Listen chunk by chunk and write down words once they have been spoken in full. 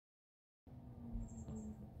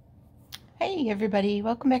Hey everybody,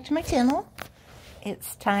 welcome back to my channel.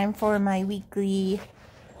 It's time for my weekly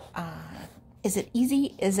Is It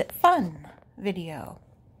Easy, Is It Fun video.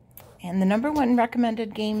 And the #1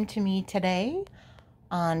 recommended game to me today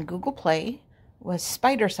on Google Play was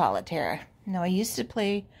Spider Solitaire. Now I used to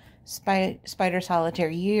play Spider Solitaire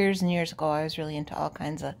years and years ago. I was really into all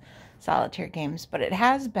kinds of solitaire games, but it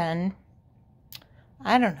has been,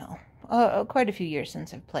 I don't know, quite a few years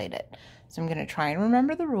since I've played it. So I'm going to try and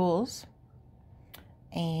remember the rules.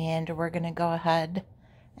 And we're going to go ahead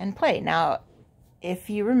and play. Now, if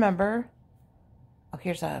you remember,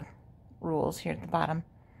 here's a rules here at the bottom.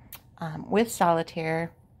 With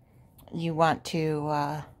Solitaire, you want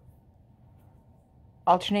to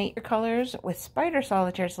alternate your colors. With Spider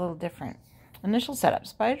Solitaire, it's a little different. Initial setup.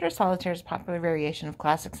 Spider Solitaire is a popular variation of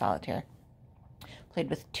classic Solitaire, played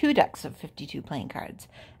with 2 decks of 52 playing cards.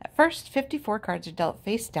 At first, 54 cards are dealt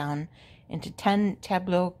face down into 10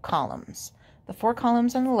 tableau columns. The 4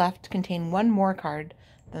 columns on the left contain 1 more card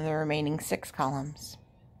than the remaining 6 columns,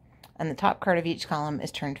 and the top card of each column is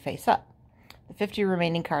turned face up. The 50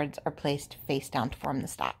 remaining cards are placed face down to form the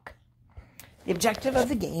stock. The objective of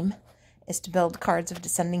the game is to build cards of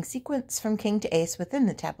descending sequence from king to ace within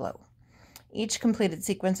the tableau. Each completed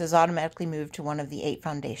sequence is automatically moved to one of the 8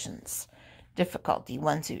 foundations. Difficulty: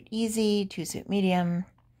 1 suit easy, 2 suit medium,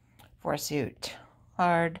 4 suit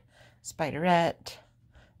hard, spiderette.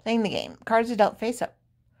 Playing the game. Cards are dealt face up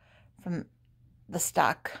from the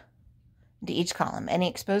stock into each column. Any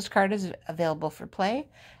exposed card is available for play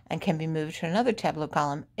and can be moved to another tableau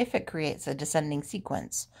column if it creates a descending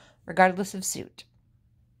sequence, regardless of suit.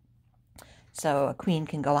 So a queen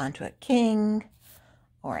can go onto a king,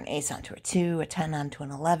 or an ace onto a 2, a 10 onto an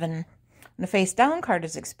 11. When a face down card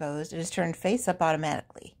is exposed, it is turned face up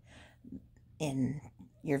automatically. In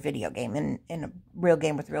your video game, in a real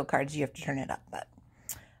game with real cards, you have to turn it up, but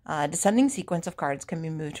descending sequence of cards can be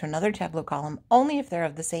moved to another tableau column only if they're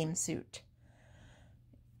of the same suit.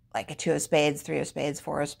 Like a 2 of spades, 3 of spades,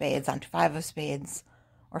 4 of spades, onto 5 of spades,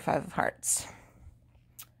 or 5 of hearts.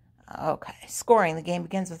 Okay, scoring. The game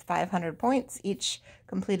begins with 500 points. Each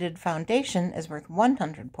completed foundation is worth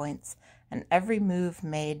 100 points, and every move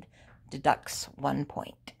made deducts 1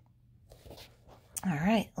 point. All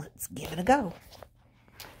right, let's give it a go.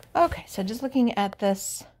 Okay, so just looking at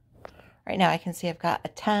this right now, I can see I've got a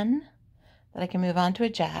 10 that I can move on to a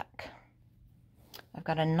jack. I've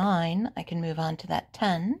got a 9, I can move on to that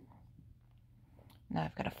 10. Now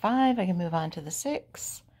I've got a 5, I can move on to the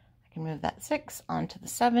 6. I can move that 6 onto the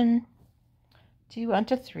 7, 2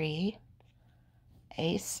 onto 3,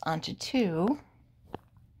 ace onto 2,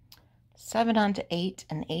 7 onto 8,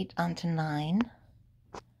 and 8 onto 9,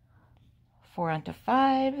 4 onto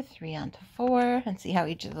 5, 3 onto 4, and see how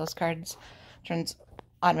each of those cards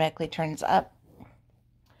automatically turns up.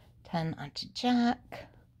 10 onto jack,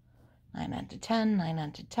 9 onto 10, 9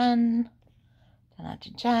 onto 10, 10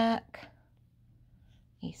 onto jack,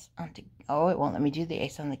 ace onto, oh, it won't let me do the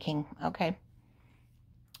ace on the king, okay,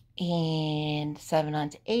 and 7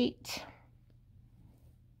 onto 8.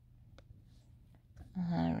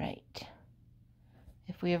 All right,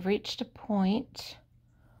 if we have reached a point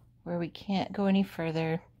where we can't go any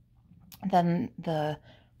further, then the,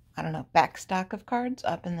 I don't know, back stack of cards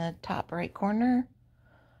up in the top right corner,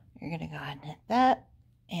 you're going to go ahead and hit that,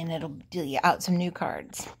 and it'll deal you out some new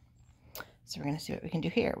cards. So we're going to see what we can do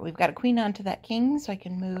here. We've got a queen onto that king, so I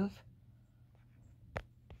can move.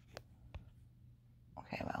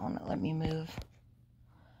 Okay, well, won't let me move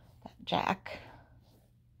that jack.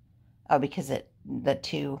 Oh, because the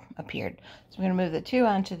 2 appeared. So I'm going to move the 2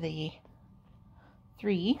 onto the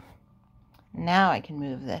 3. Now I can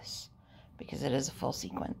move this because it is a full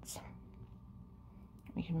sequence.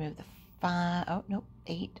 We can move the 5, oh, nope,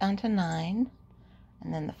 8 onto 9,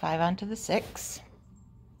 and then the 5 onto the 6,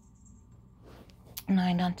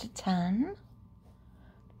 9 onto 10,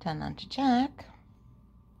 10 onto jack,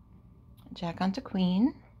 jack onto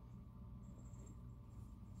queen,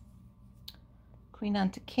 queen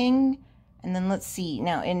onto king, and then let's see.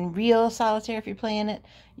 Now, in real solitaire, if you're playing it,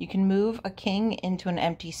 you can move a king into an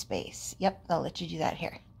empty space. Yep, they'll let you do that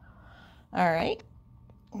here. All right,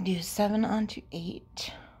 do 7 onto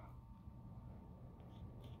 8,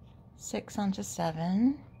 6 onto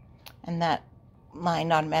 7, and that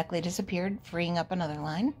line automatically disappeared, freeing up another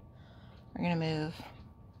line. We're going to move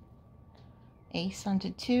ace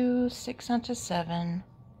onto 2, 6 onto 7.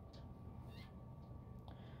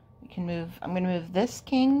 We can move, I'm going to move this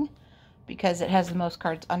king because it has the most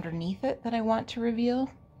cards underneath it that I want to reveal.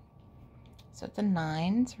 So it's a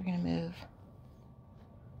 9, so we're going to move,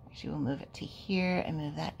 actually we'll move it to here and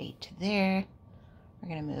move that 8 to there. We're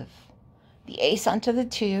going to move the ace onto the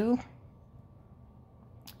 2,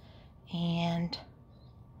 And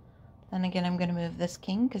then again, I'm going to move this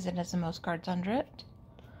king because it has the most cards under it.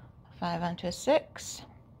 5 onto a 6.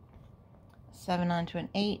 7 onto an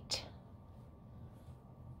 8.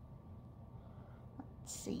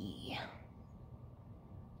 Let's see.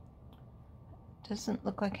 Doesn't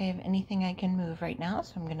look like I have anything I can move right now,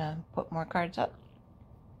 so I'm going to put more cards up.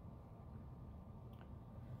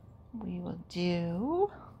 We will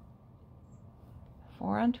do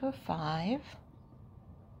 4 onto a 5.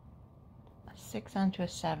 6 onto a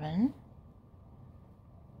 7.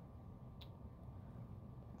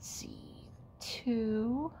 Let's see,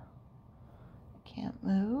 2. I can't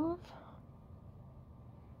move.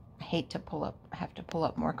 I hate to have to pull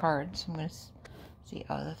up more cards. I'm going to see,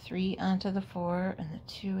 oh, the 3 onto the 4 and the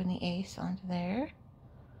 2 and the ace onto there.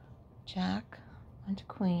 Jack onto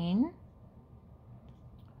queen.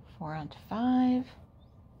 4 onto 5.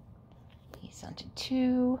 Ace onto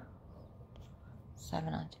 2.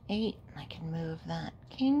 7 onto 8, and I can move that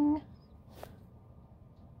king.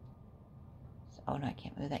 Oh no, I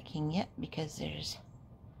can't move that king yet because there's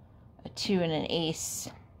a 2 and an ace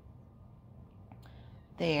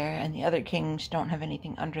there, and the other kings don't have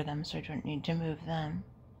anything under them, so I don't need to move them.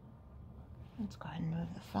 Let's go ahead and move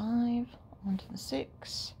the 5 onto the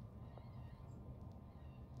 6.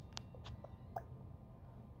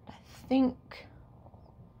 I think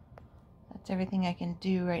that's everything I can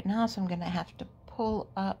do right now, so I'm going to have to pull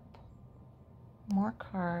up more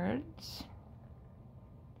cards.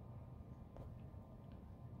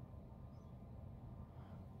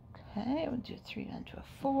 Okay, we'll do 3 onto a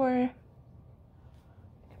 4.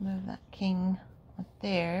 Move that king up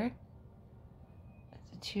there.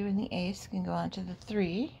 The 2 and the ace can go onto the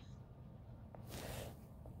 3.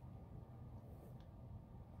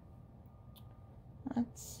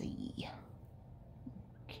 Let's see.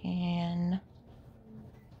 Can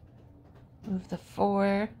move the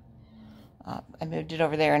 4. I moved it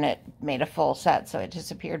over there and it made a full set, so it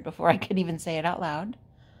disappeared before I could even say it out loud.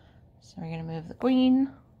 So we're going to move the queen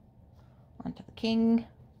onto the king.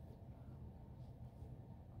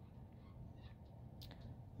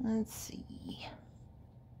 Let's see.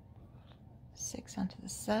 6 onto the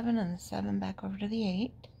 7 and the 7 back over to the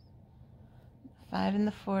 8. 5 and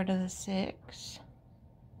the 4 to the 6.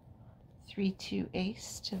 3, 2,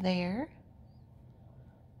 ace to there.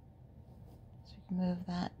 So we can move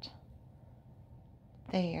that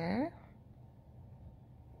there.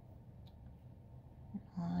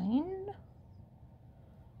 9.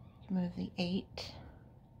 Move the 8.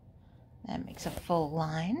 That makes a full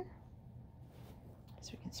line.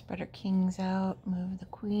 So we can spread our kings out, move the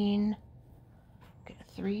queen. Get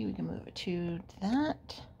a 3, we can move a 2 to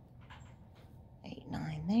that. 8,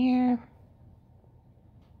 9 there.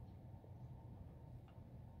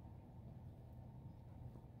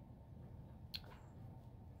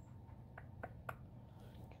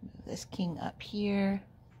 Move this king up here.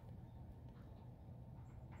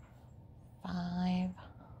 5.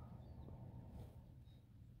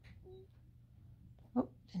 Oh,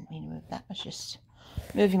 didn't mean to move that. I was just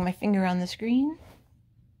moving my finger on the screen.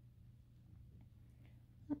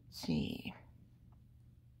 Let's see.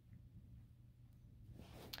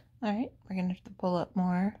 All right, we're going to have to pull up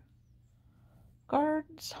more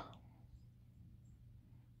cards.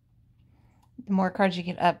 The more cards you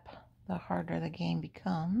get up, the harder the game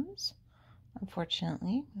becomes.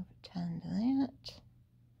 Unfortunately, move a 10 to that.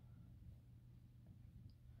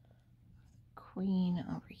 Queen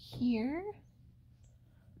over here.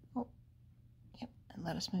 Oh, yep, and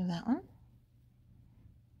let us move that one.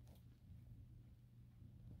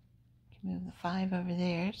 We can move the 5 over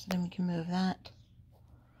there, so then we can move that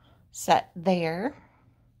set there.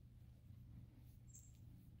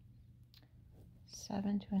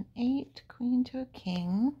 7 to an 8, queen to a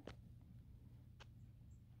king.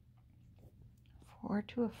 4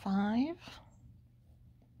 to a 5.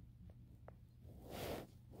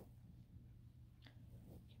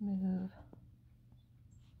 Move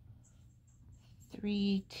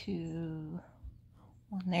 3 to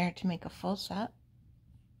 1 there to make a full set.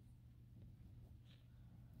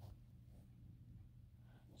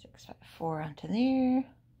 6, 5, 4 onto there.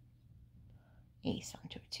 Ace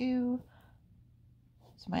onto a 2.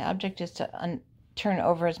 So my object is to turn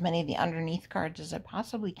over as many of the underneath cards as I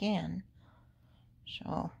possibly can.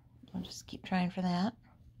 So I'll just keep trying for that.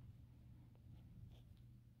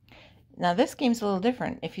 Now this game's a little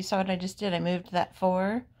different. If you saw what I just did, I moved that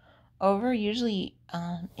 4 over. Usually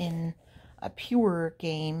in a pure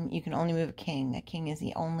game, you can only move a king. A king is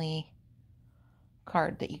the only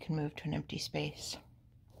card that you can move to an empty space.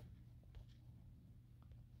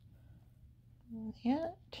 Move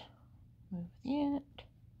that, move that,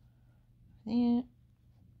 and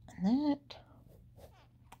that.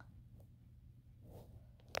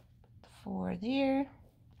 Put the 4 there.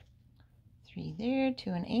 3 there, 2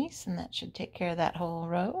 and ace, and that should take care of that whole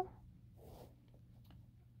row.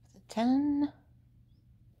 The 10.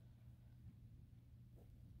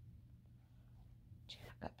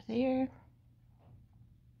 Jack up there.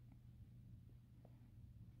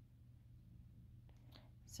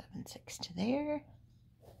 7, 6 to there.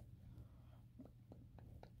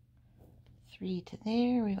 3 to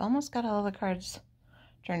there. We've almost got all the cards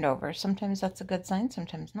turned over. Sometimes that's a good sign,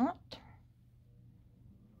 sometimes not.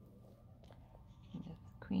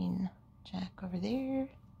 Queen, Jack over there.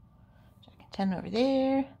 Jack and 10 over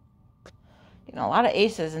there. Getting a lot of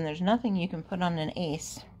aces, and there's nothing you can put on an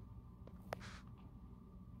ace.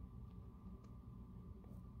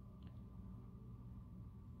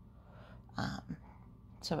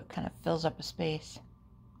 So it kind of fills up a space.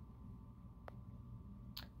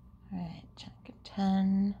 All right, Jack and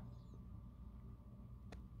 10.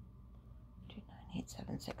 2, 9, 8,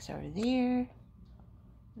 7, 6 over there.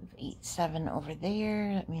 Move 8, 7 over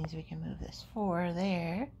there. That means we can move this 4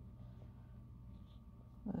 there.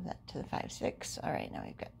 Move that to the 5, 6. All right, now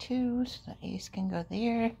we've got 2, so the ace can go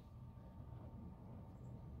there.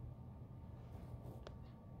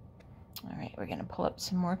 All right, we're going to pull up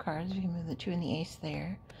some more cards. We can move the 2 and the ace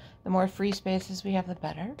there. The more free spaces we have, the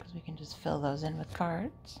better, because we can just fill those in with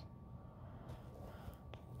cards.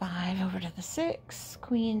 5 over to the 6.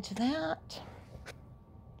 Queen to that.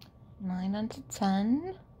 9 onto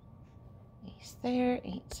 10. Ace there.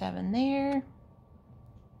 8, 7 there.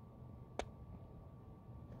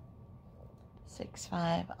 6,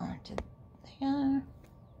 5 onto there.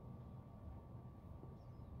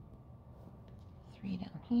 3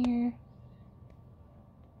 down here.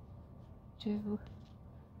 2.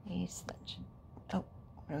 Ace. That should. Oh,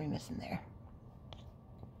 what are we missing there?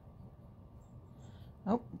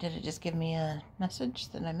 Oh, did it just give me a message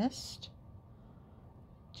that I missed?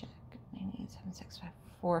 Check. 9, 8, 7, 6, 5,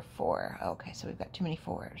 4, 4. Okay, so we've got too many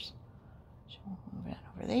 4s. So we'll move that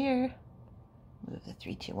over there. Move the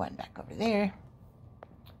 3, 2, 1 back over there.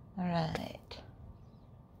 All right.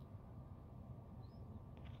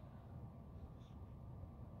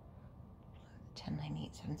 Move the 10, 9,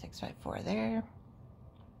 8, 7, 6, 5, 4 there.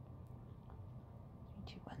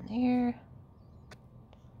 3, 2, 1 there.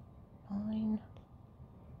 9.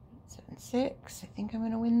 7, 6. I think I'm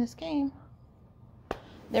going to win this game.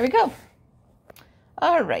 There we go.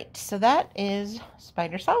 All right, so that is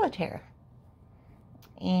Spider Solitaire.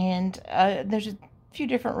 And there's a few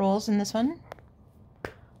different rules in this one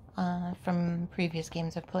from previous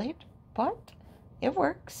games I've played, but it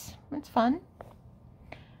works. It's fun.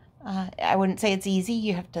 I wouldn't say it's easy.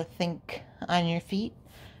 You have to think on your feet,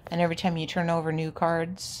 and every time you turn over new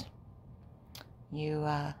cards, you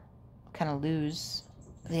kind of lose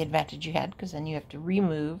the advantage you had, because then you have to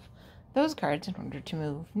remove those cards in order to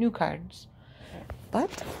move new cards.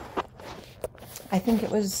 But I think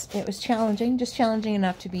it was challenging, just challenging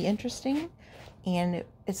enough to be interesting, and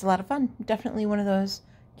it's a lot of fun. Definitely one of those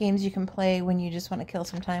games you can play when you just want to kill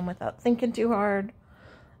some time without thinking too hard,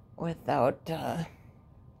 without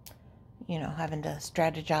you know, having to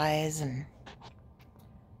strategize, and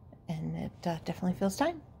it definitely fills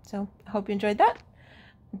time. So I hope you enjoyed that.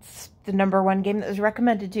 It's the #1 game that was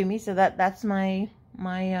recommended to me, so that's my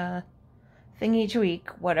thing each week.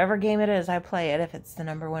 Whatever game it is, I play it if it's the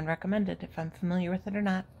 #1 recommended, if I'm familiar with it or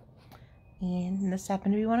not. And this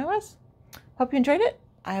happened to be one I was. Hope you enjoyed it.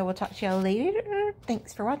 I will talk to y'all later.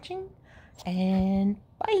 Thanks for watching, and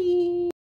bye!